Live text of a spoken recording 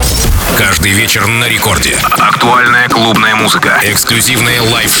Каждый вечер на рекорде. Актуальная клубная музыка. Эксклюзивные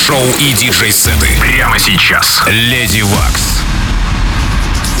лайв-шоу и диджей-сеты. Прямо сейчас. Леди Вакс.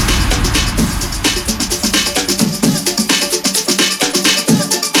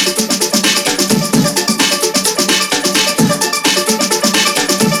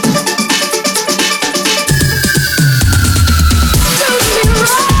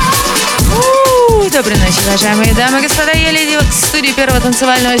 Доброй ночи, уважаемые дамы и господа. Я Леди Вакс в студии Первого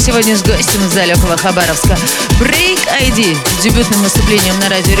танцевального. Сегодня с гостем из далекого Хабаровска. Break ID с дебютным выступлением на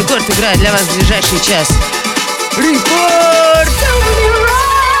Радио Рекорд играет для вас в ближайший час. Рекорд!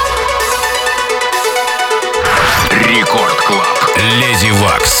 Рекорд Клаб. Леди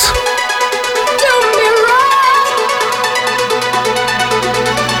Вакс.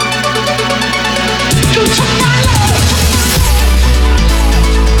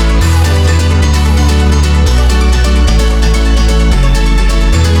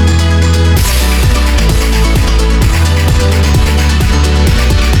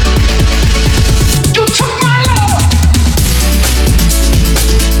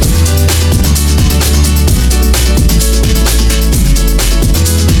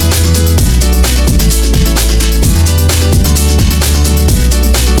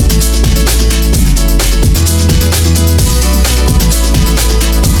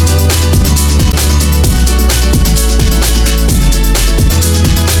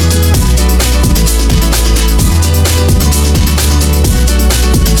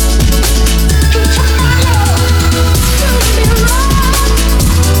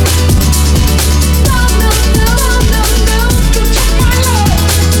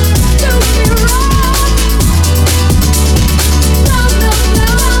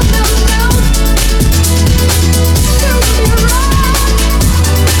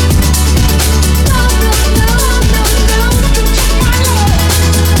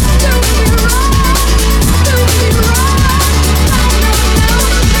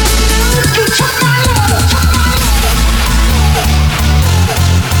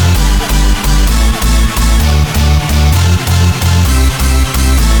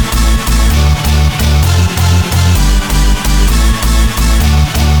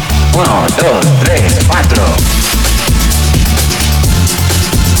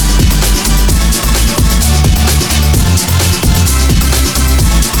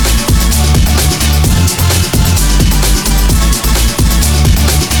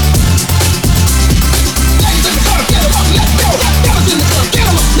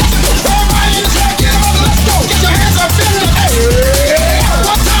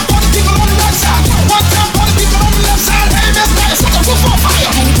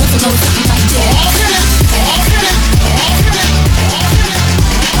 Yeah.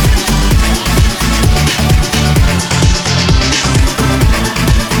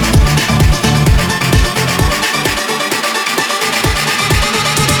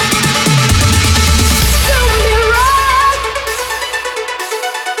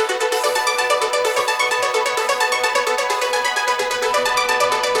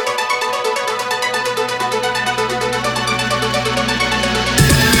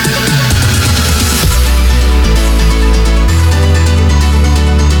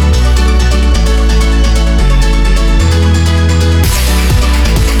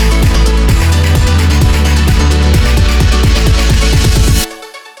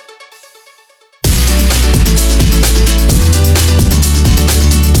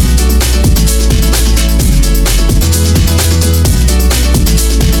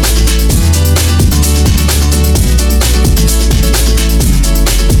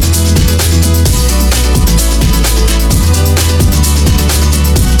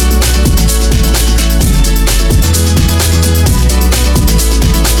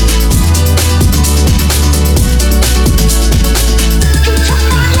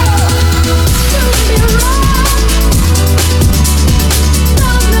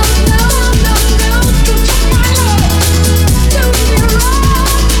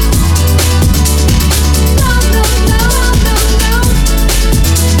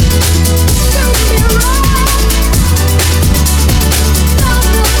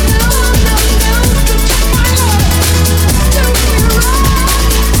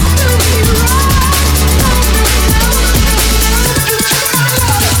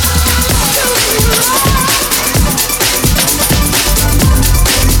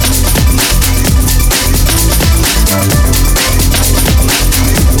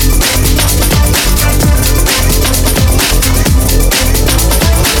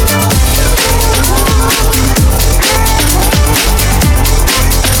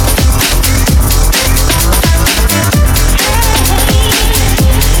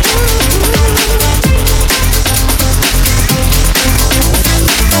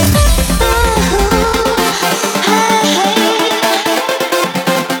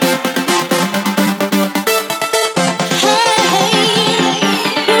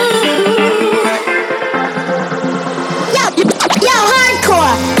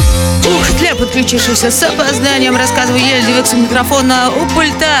 подключившихся с опозданием. Рассказываю я, Леди Вакс, микрофона у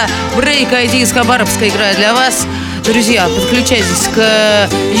пульта. Break ID из Хабаровска играет для вас. Друзья, подключайтесь к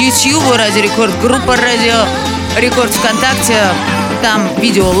YouTube Радио Рекорд, группа Радио Рекорд ВКонтакте. Там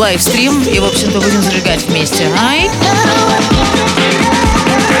видео лайвстрим. И, в общем-то, будем зажигать вместе. Ай!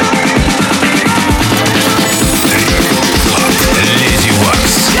 Леди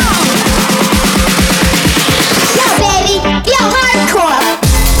Вакс.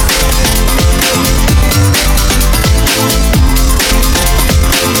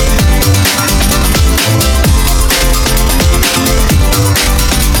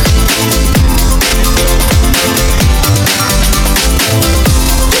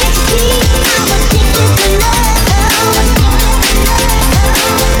 Get your feet, I'm addicted to love.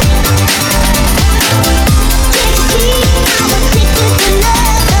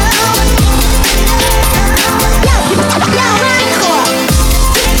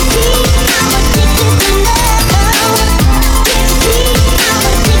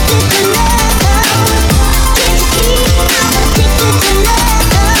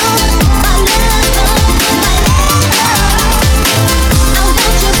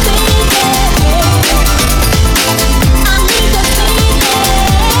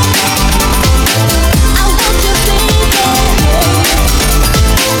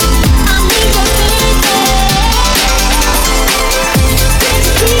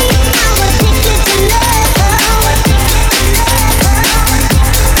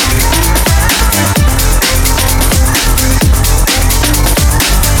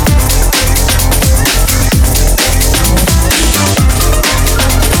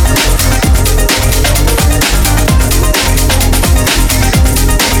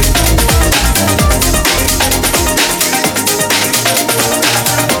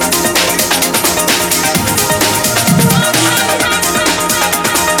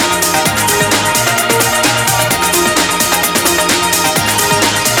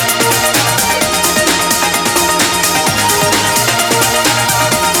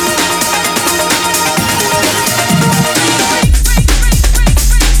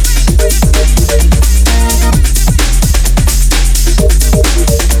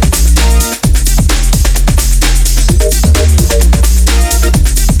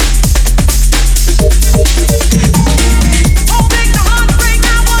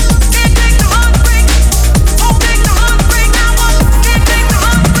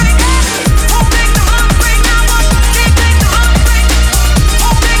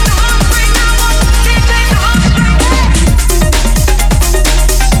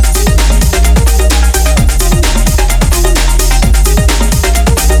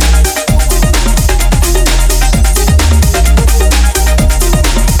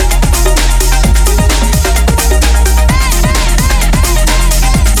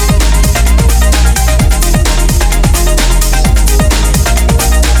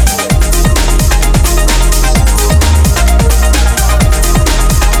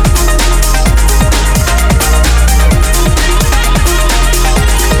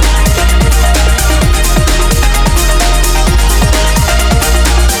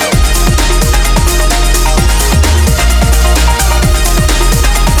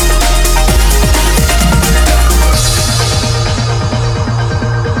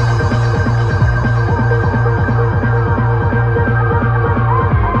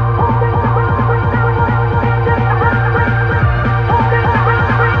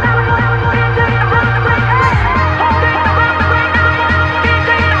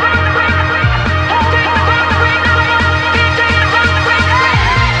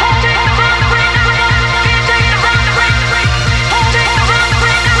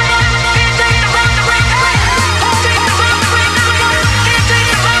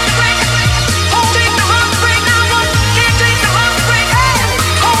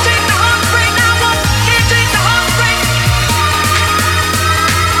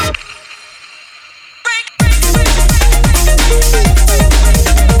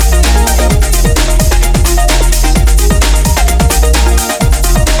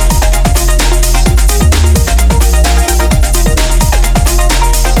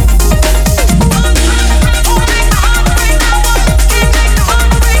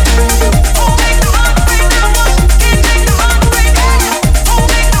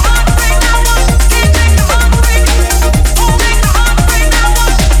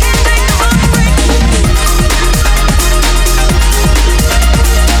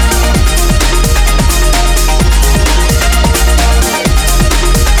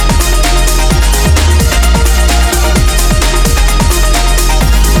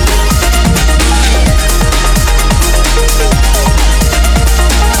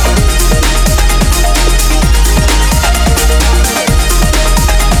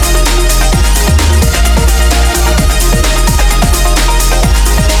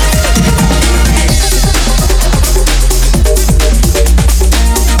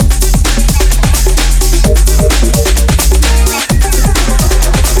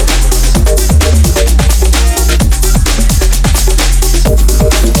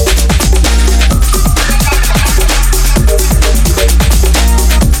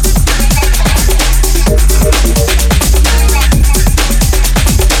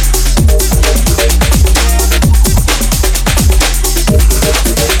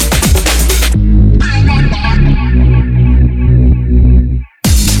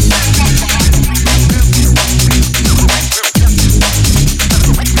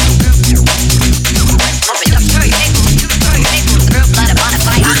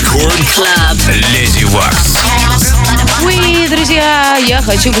 Вакс. Ой, друзья, я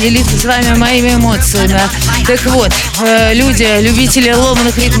хочу поделиться с вами моими эмоциями. Так вот, люди, любители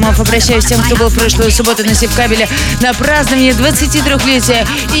ломаных ритмов, обращаюсь к тем, кто был в прошлую субботу на Севкабеле на праздновании 23-летия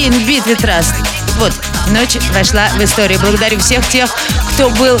In Beat with Trust. Вот, ночь вошла в историю. Благодарю всех тех, кто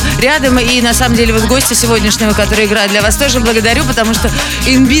был рядом. И на самом деле вот гостя сегодняшнего, который играет для вас, тоже благодарю, потому что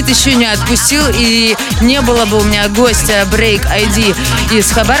In Beat еще не отпустил. И не было бы у меня гостя Break ID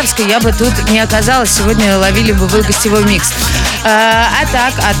из Хабаровска, я бы тут не оказалась. Сегодня ловили бы вы гостевой микс. А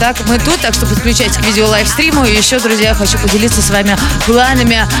так, мы тут, так что подключайтесь к видео-лайвстриму. И еще, друзья, хочу поделиться с вами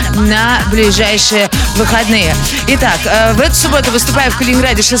планами на ближайшие выходные. Итак, в эту субботу выступаю в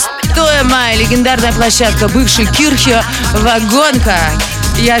Калининграде, 6 мая, легендарная площадка бывшей Кирхе «Вагонка».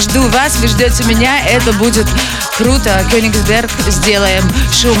 Я жду вас, вы ждете меня, это будет круто. Кёнигсберг, сделаем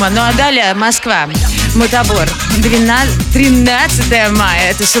шума. Ну а далее Москва, Мутабор, 13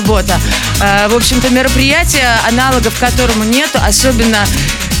 мая, это суббота. В общем-то, мероприятие, аналогов которому нету, особенно,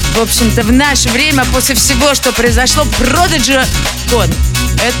 в общем-то, в наше время, после всего, что произошло, Prodigy Con.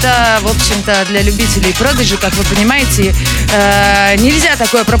 Это, в общем-то, для любителей Prodigy, как вы понимаете, нельзя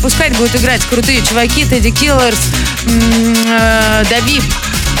такое пропускать. Будут играть крутые чуваки, Teddy Killers, Давид,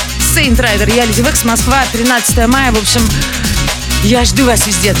 Saint Rider, я Леди Вакс, Москва, 13 мая. В общем, я жду вас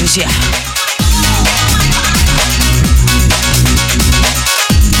везде, друзья.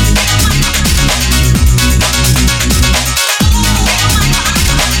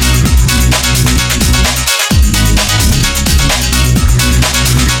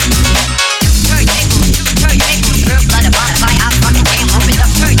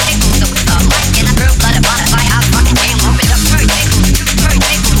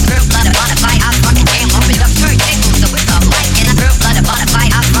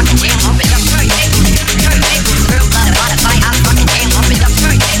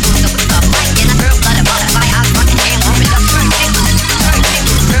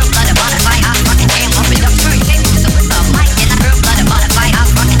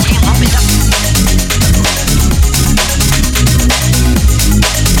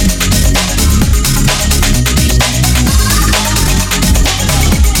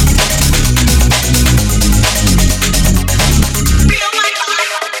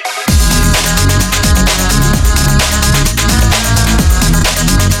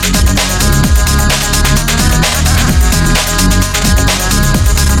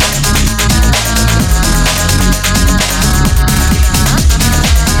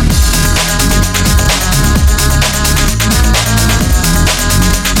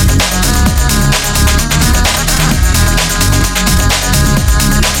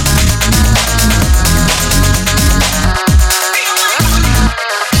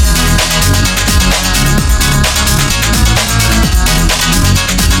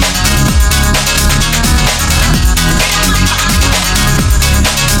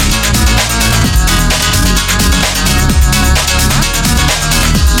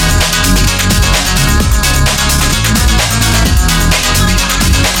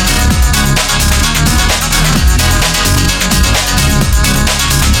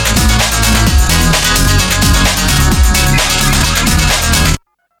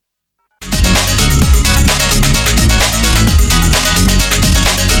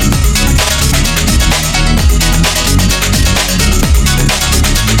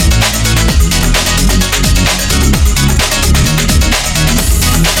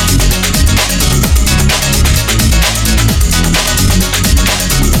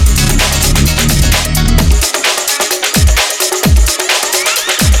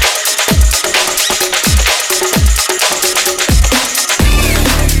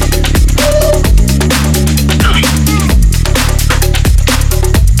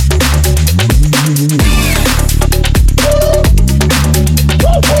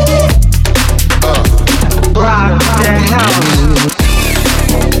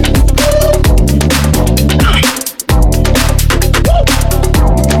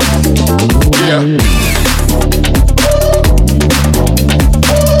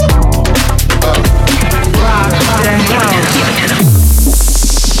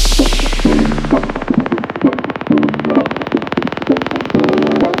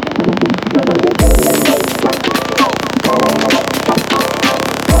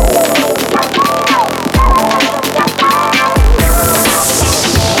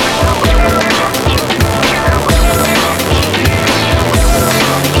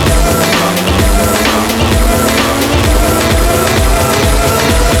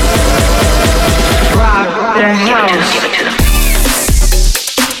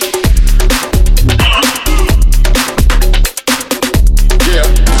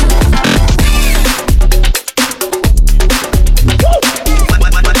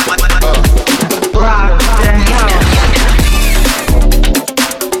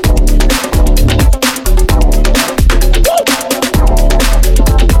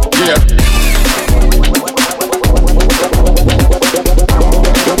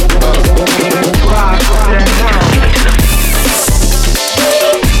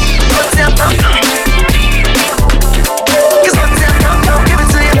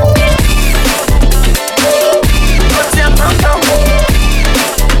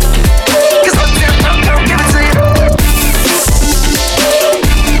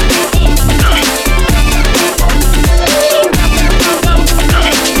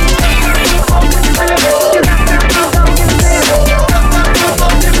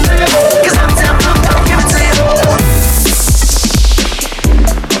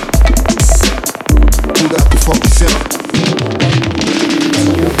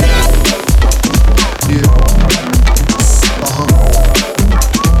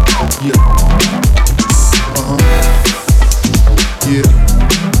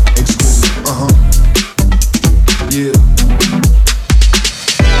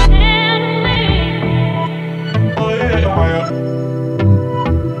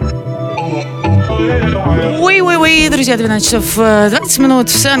 друзья, 12 часов 20 минут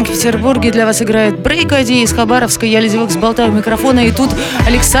в Санкт-Петербурге. Для вас играет Break ID из Хабаровска. Я, Леди Вакс, болтаю микрофона. И тут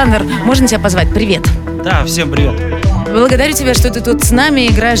Александр. Можно тебя позвать? Привет. Да, всем привет. Благодарю тебя, что ты тут с нами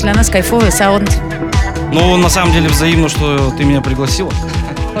играешь для нас кайфовый саунд. Ну, на самом деле, взаимно, что ты меня пригласила.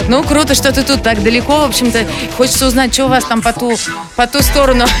 Ну, круто, что ты тут так далеко. В общем-то, хочется узнать, что у вас там по ту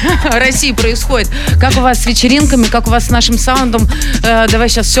сторону России происходит. Как у вас с вечеринками, как у вас с нашим саундом. Давай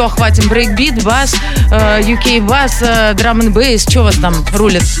сейчас все охватим. Брейкбит, бас, UK бас, драм н бейс. Что у вас там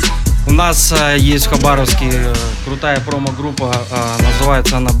рулит? У нас есть в Хабаровске крутая промо-группа,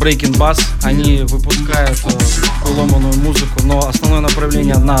 называется она Breaking Bass. Они выпускают ломаную музыку, но основное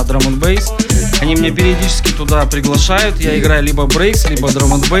направление на драм н бейс. Они меня периодически туда приглашают. Я играю либо брейкс, либо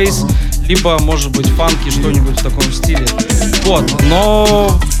драм н бейс, либо, может быть, фанки, что-нибудь в таком стиле. Вот,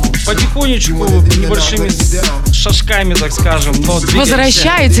 но потихонечку, небольшими шажками, так скажем, но двигаемся.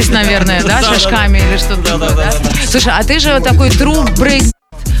 Возвращаетесь, наверное, да, шажками или что-то такое, да? Слушай, а ты же такой true break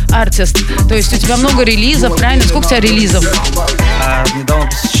артист, то есть у тебя много релизов, правильно? Сколько у тебя релизов? Недавно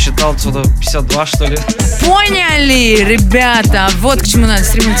считал, что-то 52, что ли. Поняли, ребята, вот к чему надо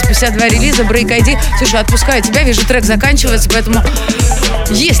стремиться. 52 релиза, Break ID. Слушай, отпускаю тебя, вижу, трек заканчивается, поэтому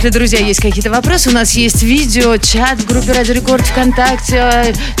если, друзья, есть какие-то вопросы, у нас есть видео, чат в группе Радио Рекорд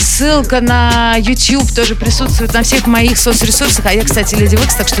ВКонтакте, ссылка на YouTube тоже присутствует на всех моих соцресурсах. А я, кстати, Леди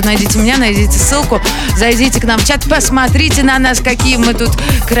Вакс, так что найдите меня, найдите ссылку, зайдите к нам в чат, посмотрите на нас, какие мы тут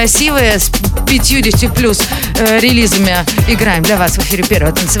красивые, с 50 плюс релизами играем для вас в эфире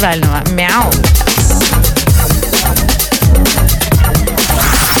первого танцевального. Мяу!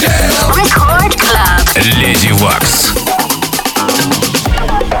 Леди Вакс.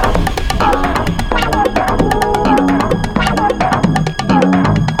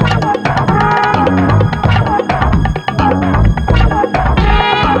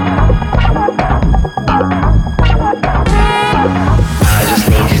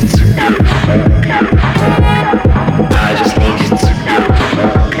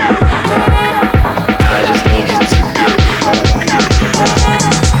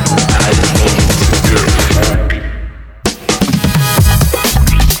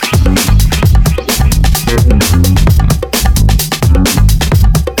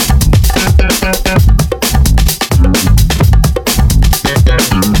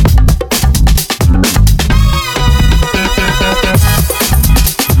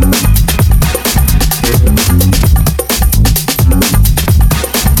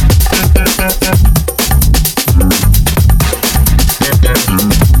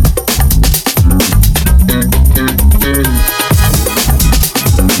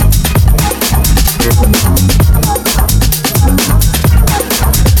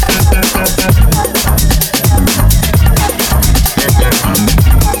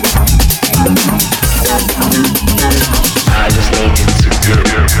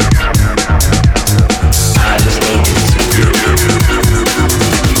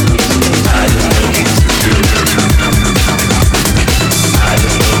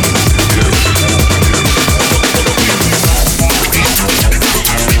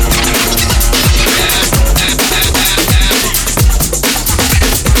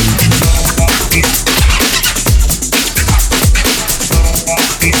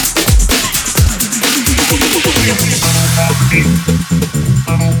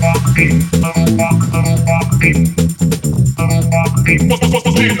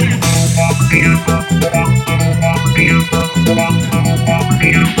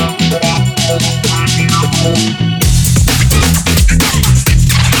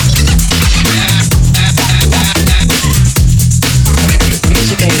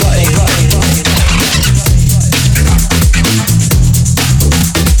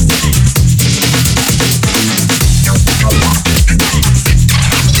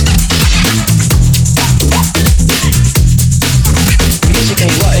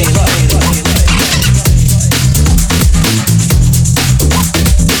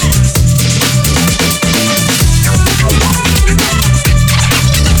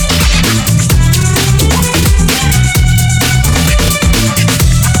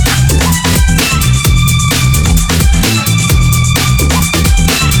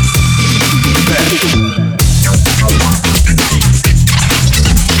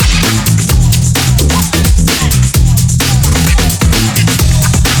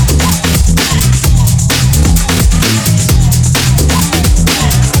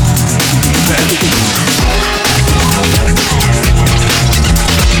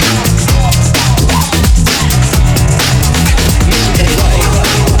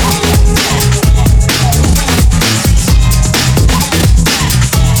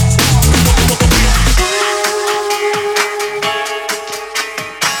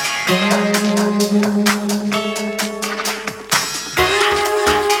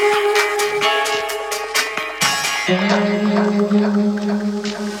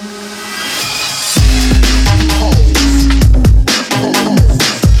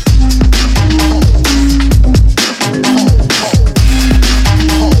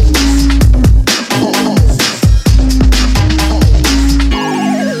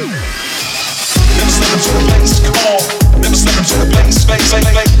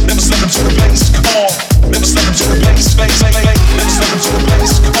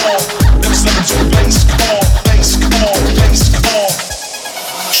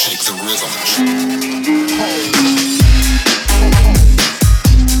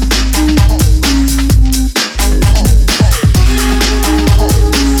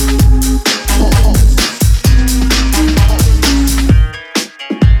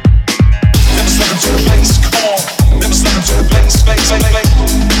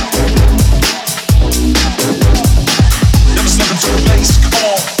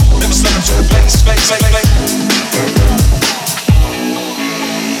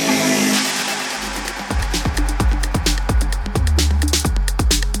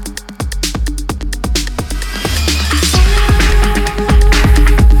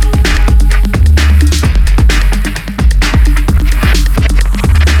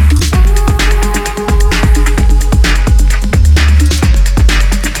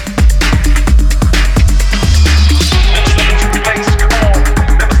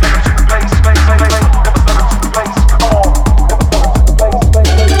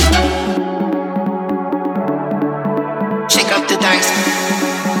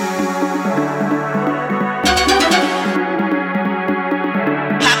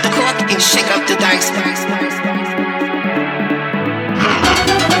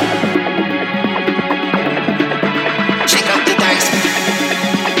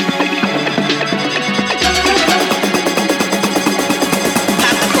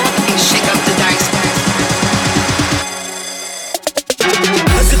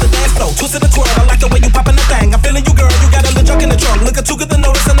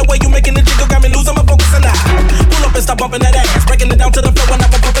 Bumping that ass, breaking it down to the floor when I'm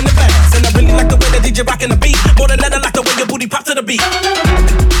bumping it fast. And I really like the way that DJ rocking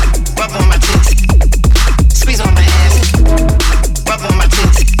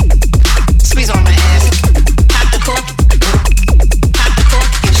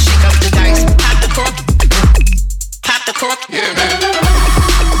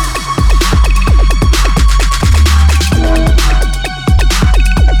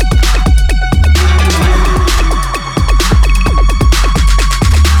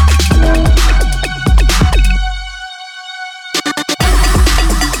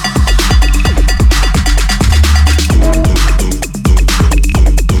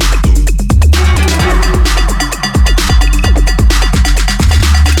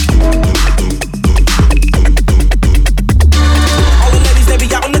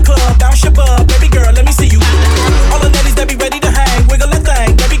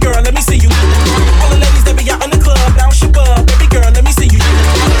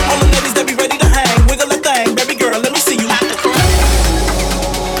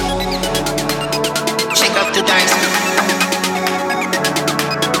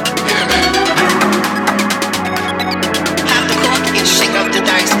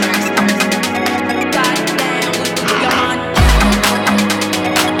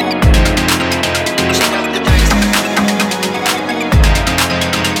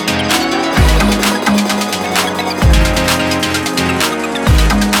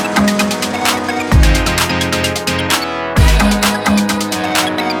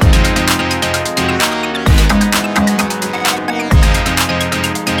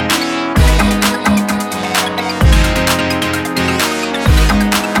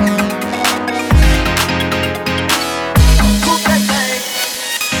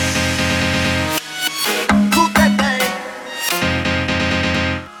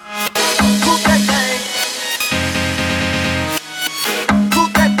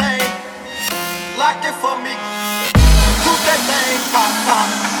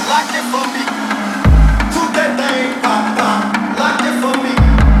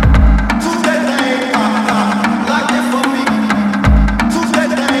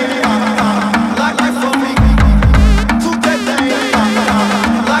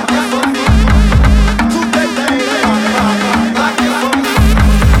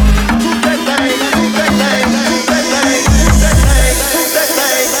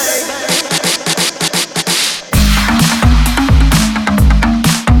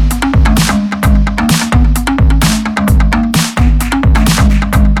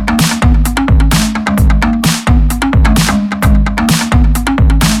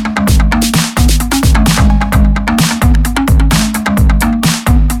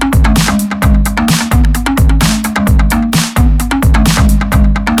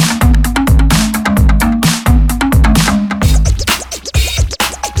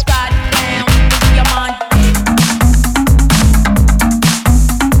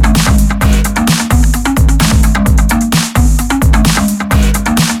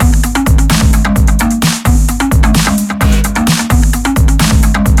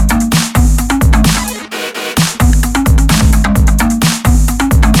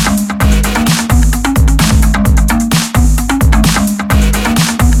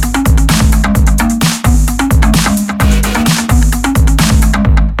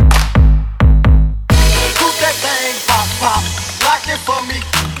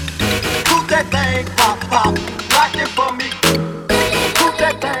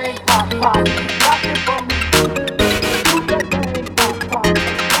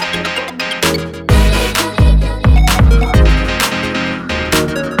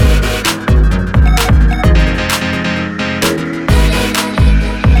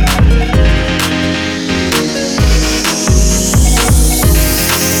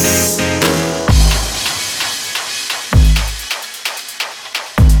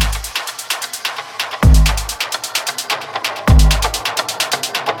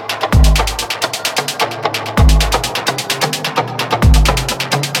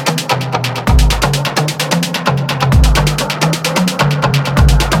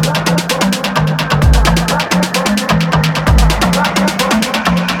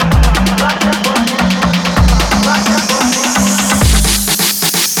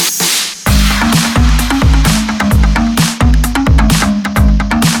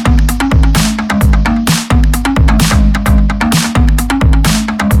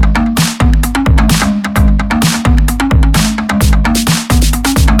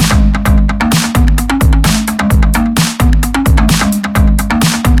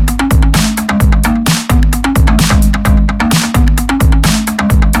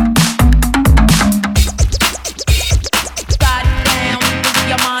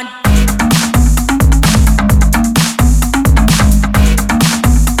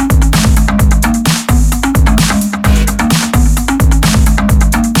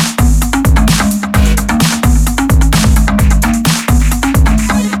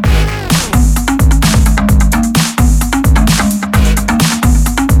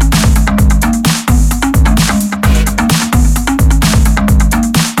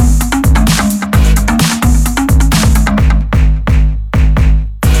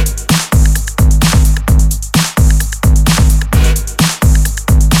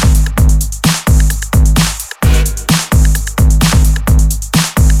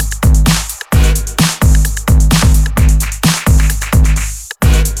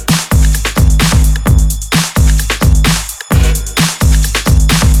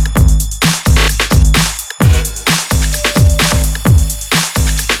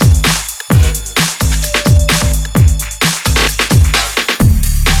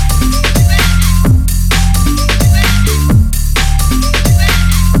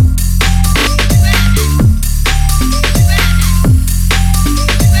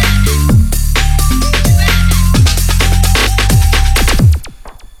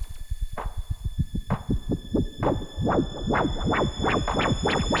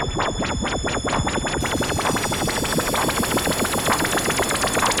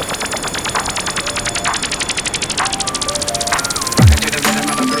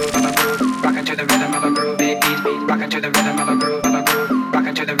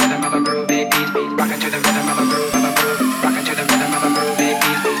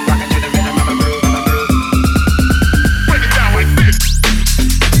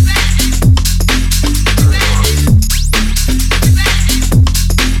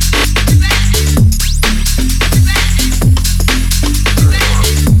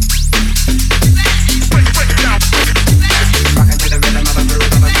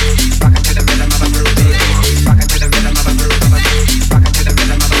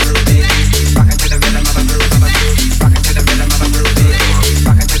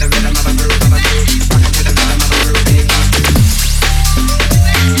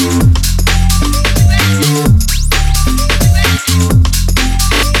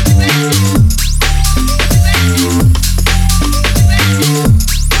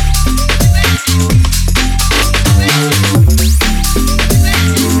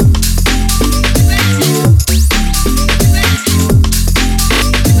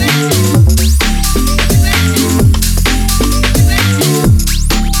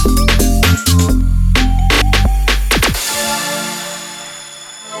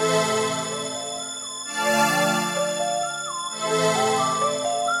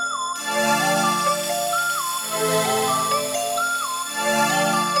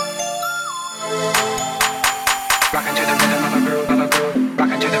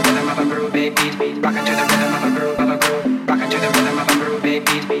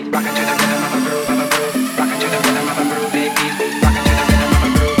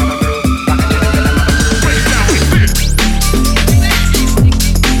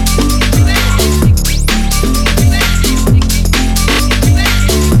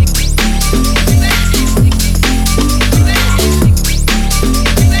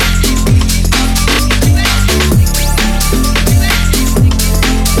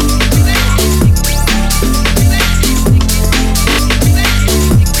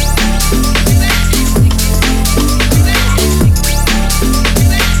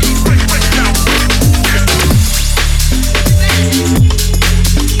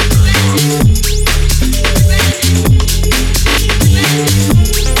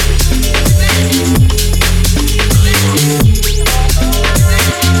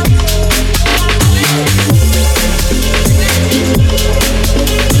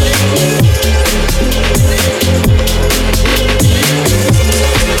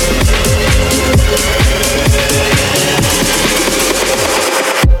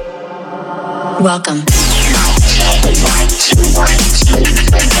Welcome.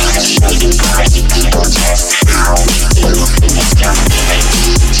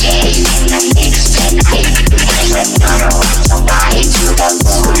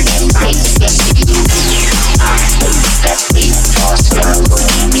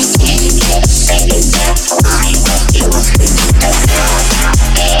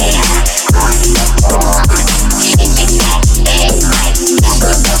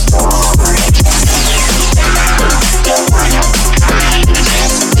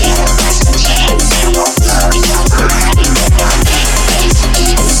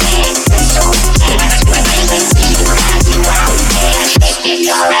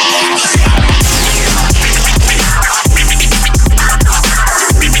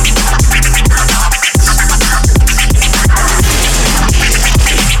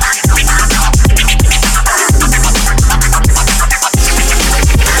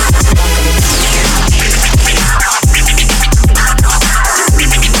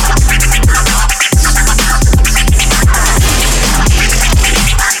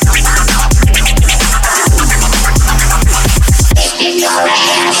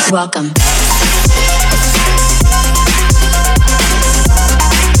 Welcome.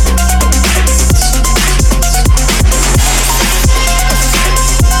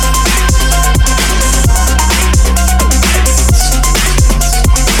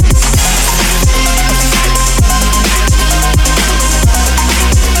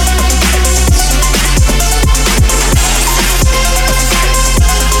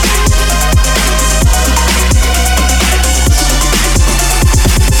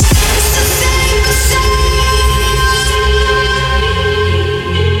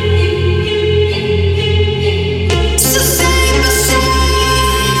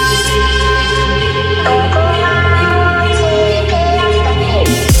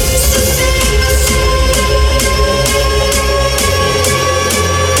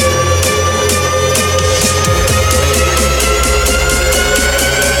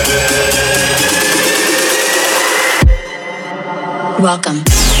 Welcome.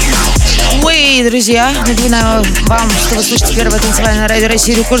 Ой, друзья, напоминаю вам, что вы слушаете первое танцевальное радио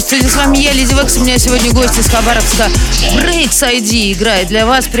России Рекорд. С вами я, Леди Вакс. У меня сегодня гость из Хабаровска. Breaks ID играет для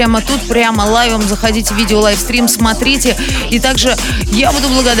вас прямо тут, прямо лайвом. Заходите в видео лайвстрим, смотрите. И также я буду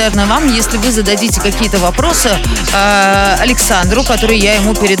благодарна вам, если вы зададите какие-то вопросы Александру, которые я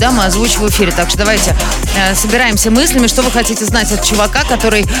ему передам и озвучу в эфире. Так что давайте собираемся мыслями, что вы хотите знать от чувака,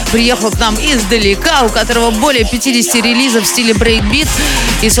 который приехал к нам издалека, у которого более 50 релизов в стиле брейкбит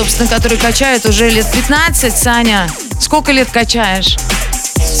и, собственно, который качает уже лет 15. Саня, сколько лет качаешь?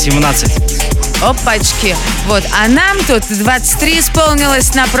 17. Опачки. Вот. А нам тут 23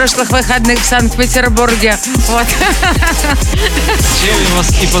 исполнилось на прошлых выходных в Санкт-Петербурге. Вот. Чем я вас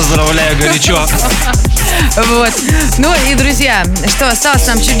и поздравляю горячо. Вот. Ну и, друзья, что, осталось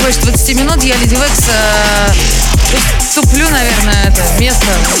нам чуть больше 20 минут. Я, Леди Вакс, туплю, наверное, это место.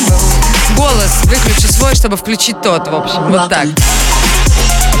 Голос выключу свой, чтобы включить тот, в общем. Вот так.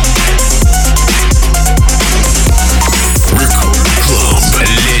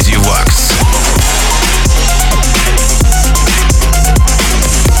 Леди Вакс.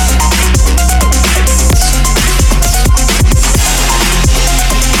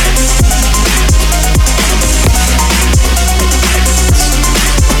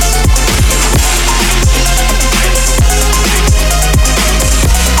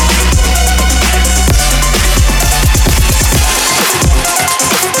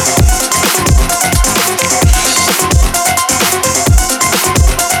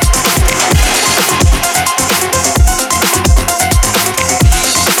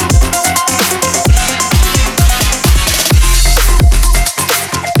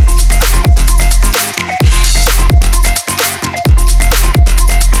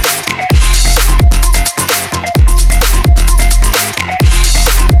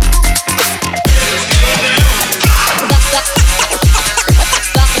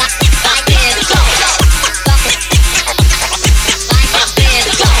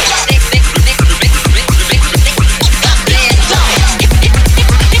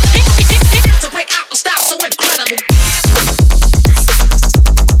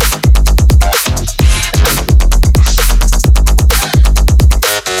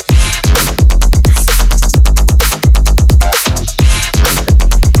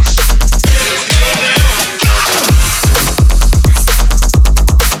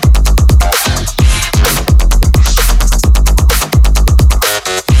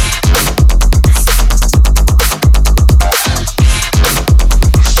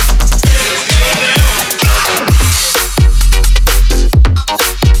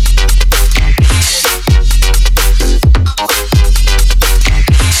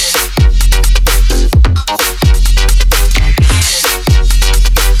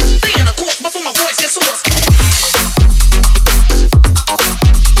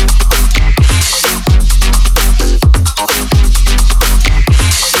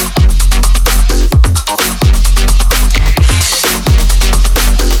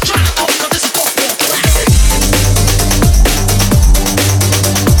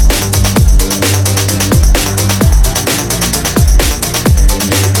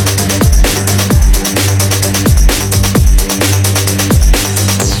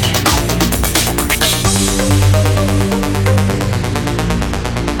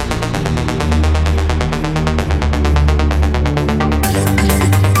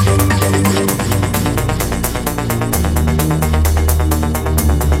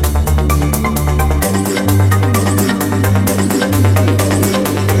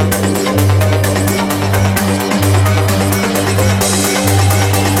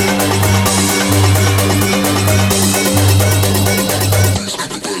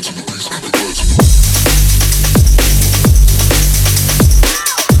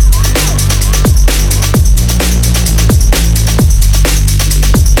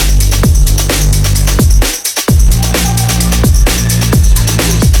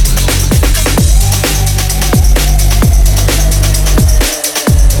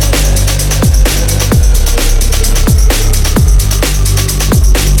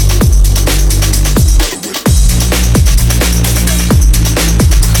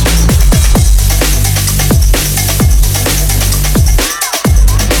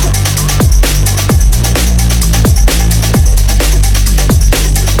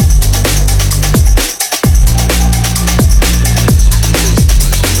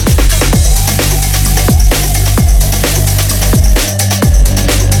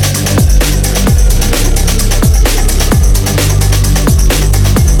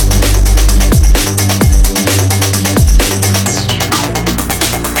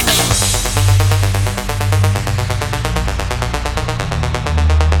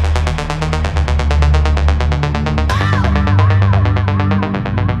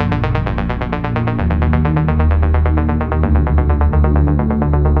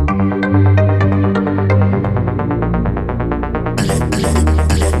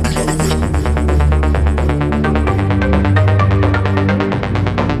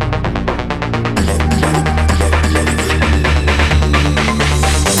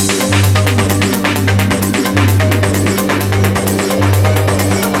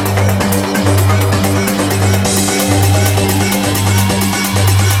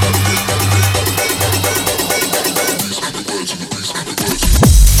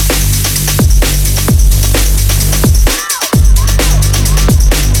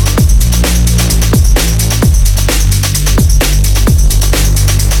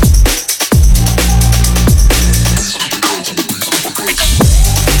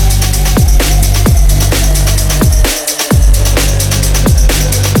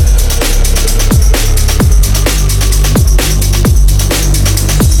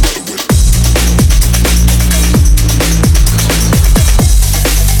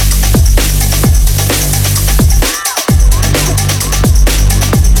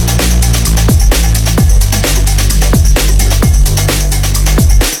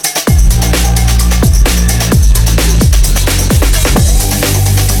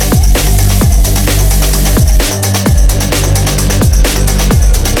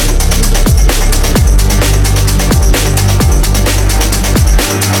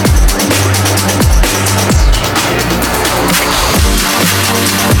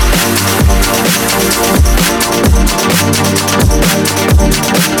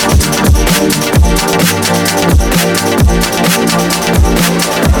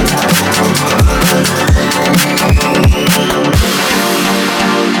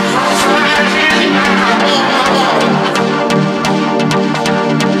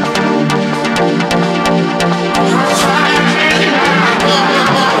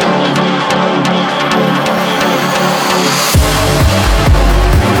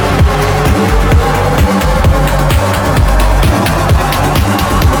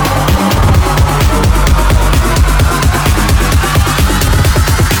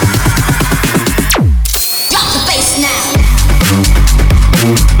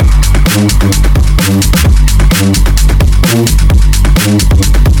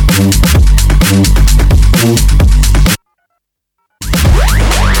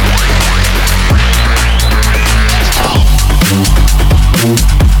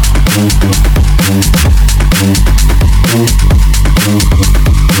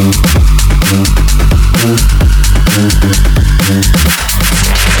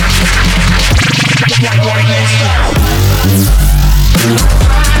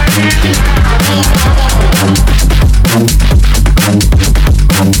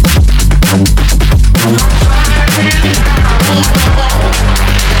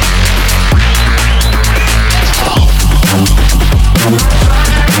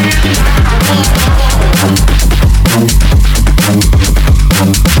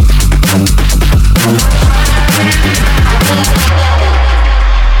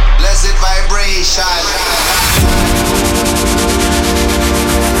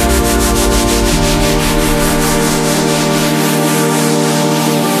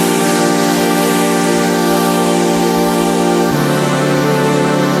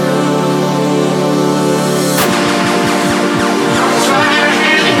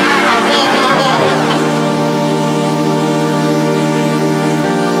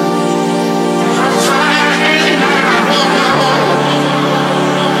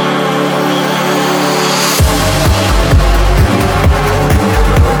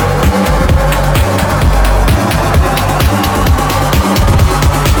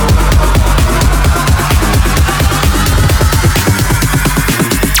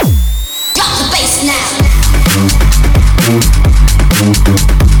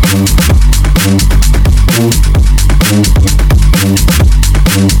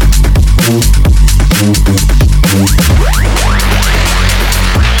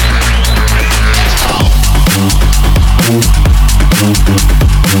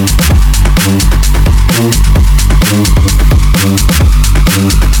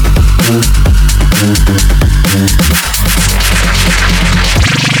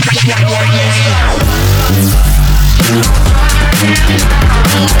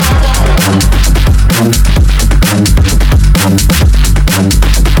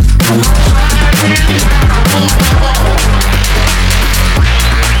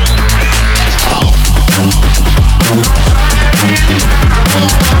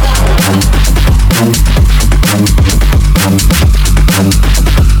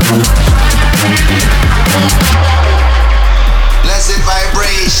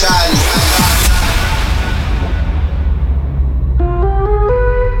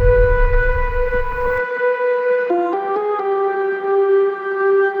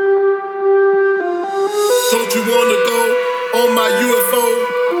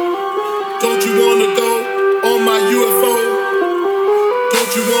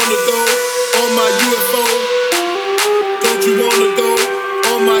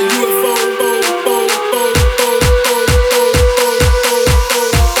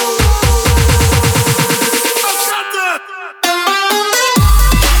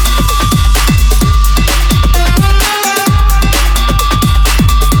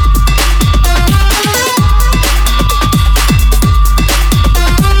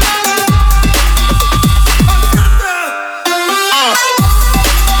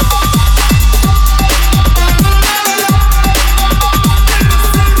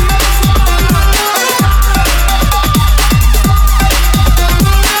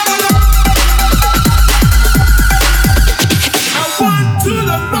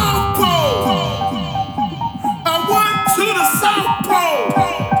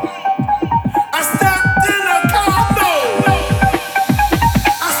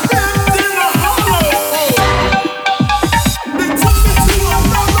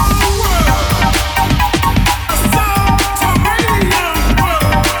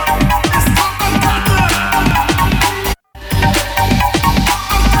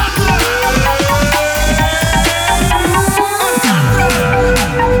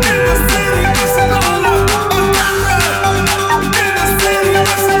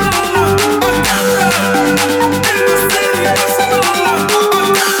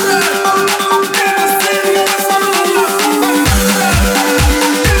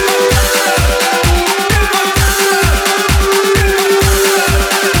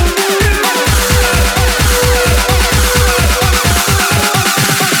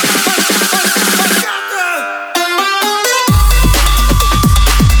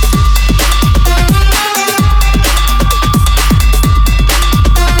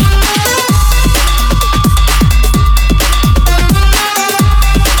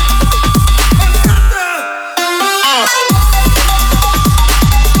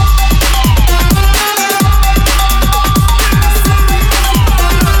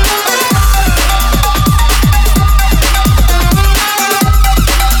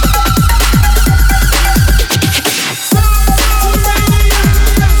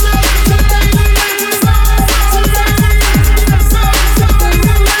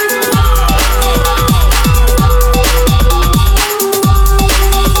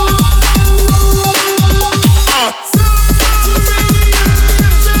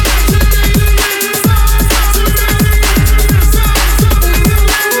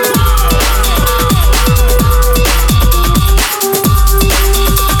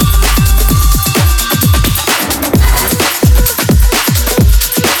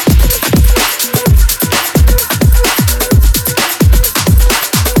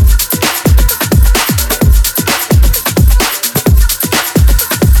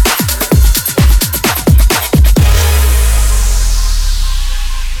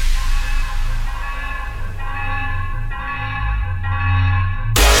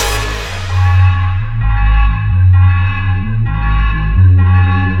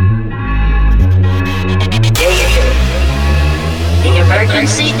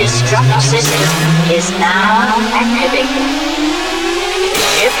 emergency destruct system is now activated.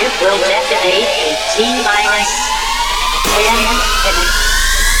 Ship will detonate in T-minus 10 minutes.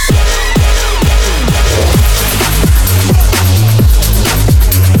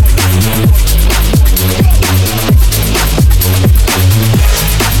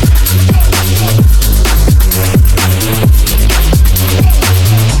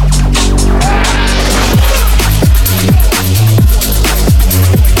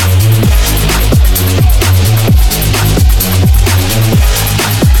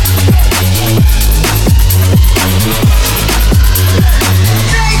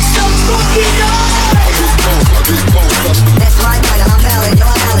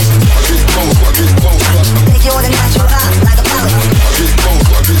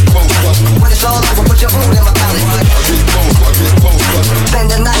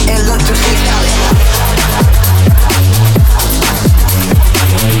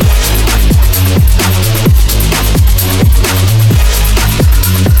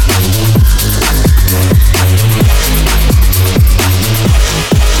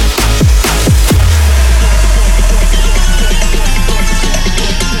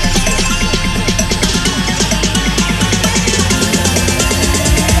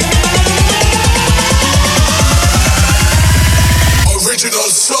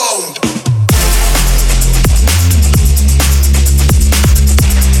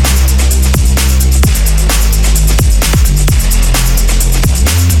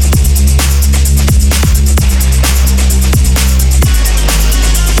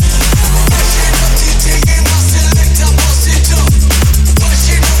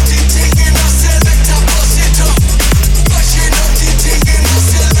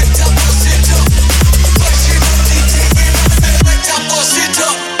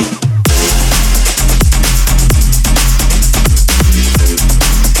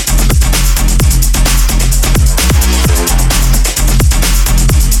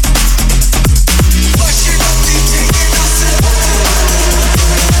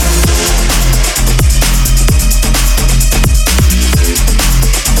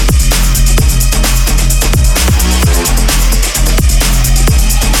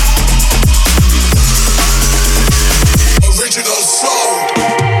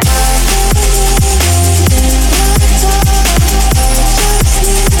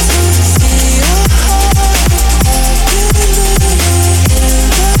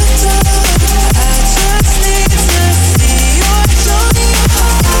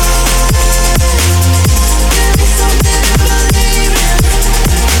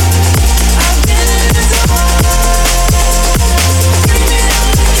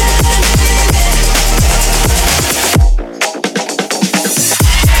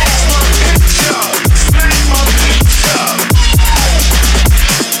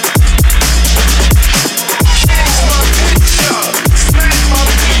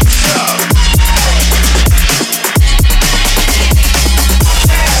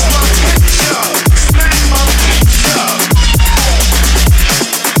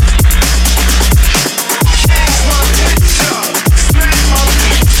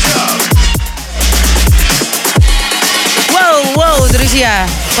 друзья,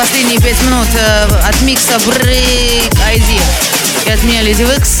 последние 5 минут от микса Break ID. И от меня Леди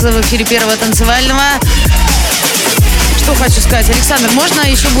Викс в эфире первого танцевального. Что хочу сказать, Александр, можно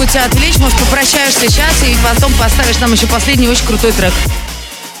еще будет тебя отвлечь, может, попрощаешься сейчас и потом поставишь нам еще последний очень крутой трек.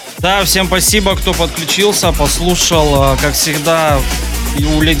 Да, всем спасибо, кто подключился, послушал. Как всегда, и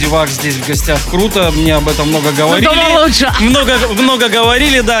у Леди Вакс здесь в гостях круто. Мне об этом много говорили. Много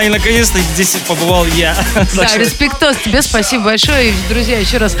говорили, да, и наконец-то здесь побывал я. Да, респектос тебе, спасибо большое. И, друзья,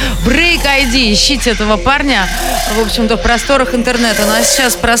 еще раз, Break ID, ищите этого парня, в общем-то, в просторах интернета. Ну а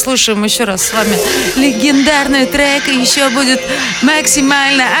сейчас прослушаем еще раз с вами легендарный трек. И еще будет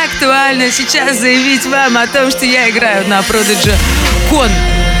максимально актуально сейчас заявить вам о том, что я играю на Prodigy Con.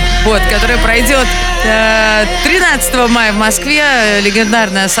 Вот, который пройдет 13 мая в Москве.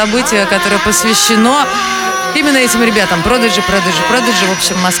 Легендарное событие, которое посвящено именно этим ребятам. Prodigy. В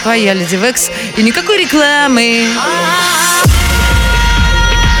общем, Москва, я Леди Викс. И никакой рекламы.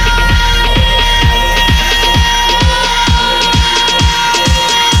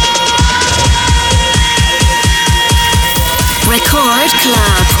 Record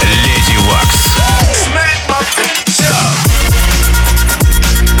Club. Леди Вакс.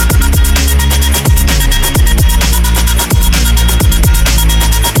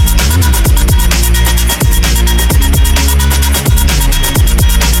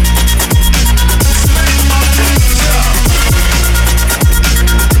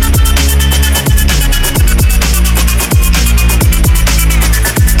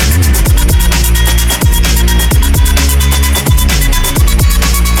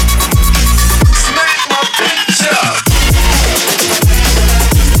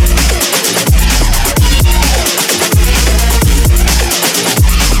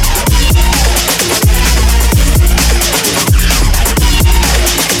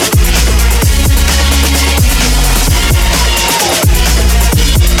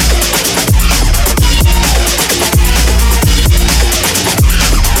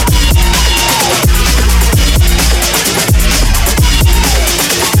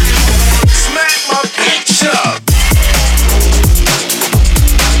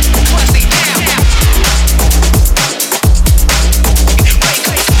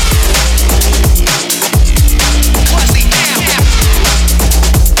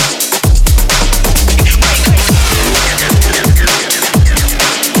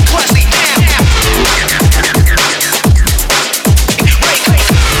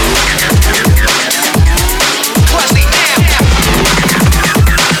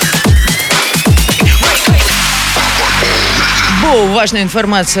 Важная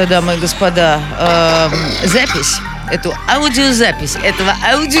информация, дамы и господа. Запись, эту аудиозапись этого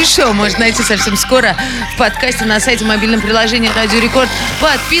аудиошоу можно найти совсем скоро в подкасте на сайте, мобильном приложении Радио Рекорд.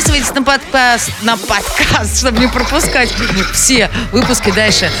 Подписывайтесь на подкаст, чтобы не пропускать все выпуски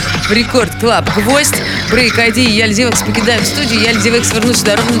дальше в Рекорд Клаб. Гвоздь, Break ID, я Леди Викс, покидаем студию. Я Леди Викс, вернусь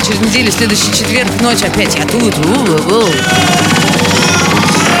сюда ровно через неделю, следующий четверг, ночь опять я тут.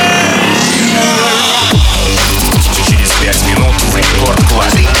 Через 5 минут в Рекорд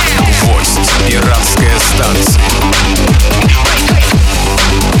Клабе.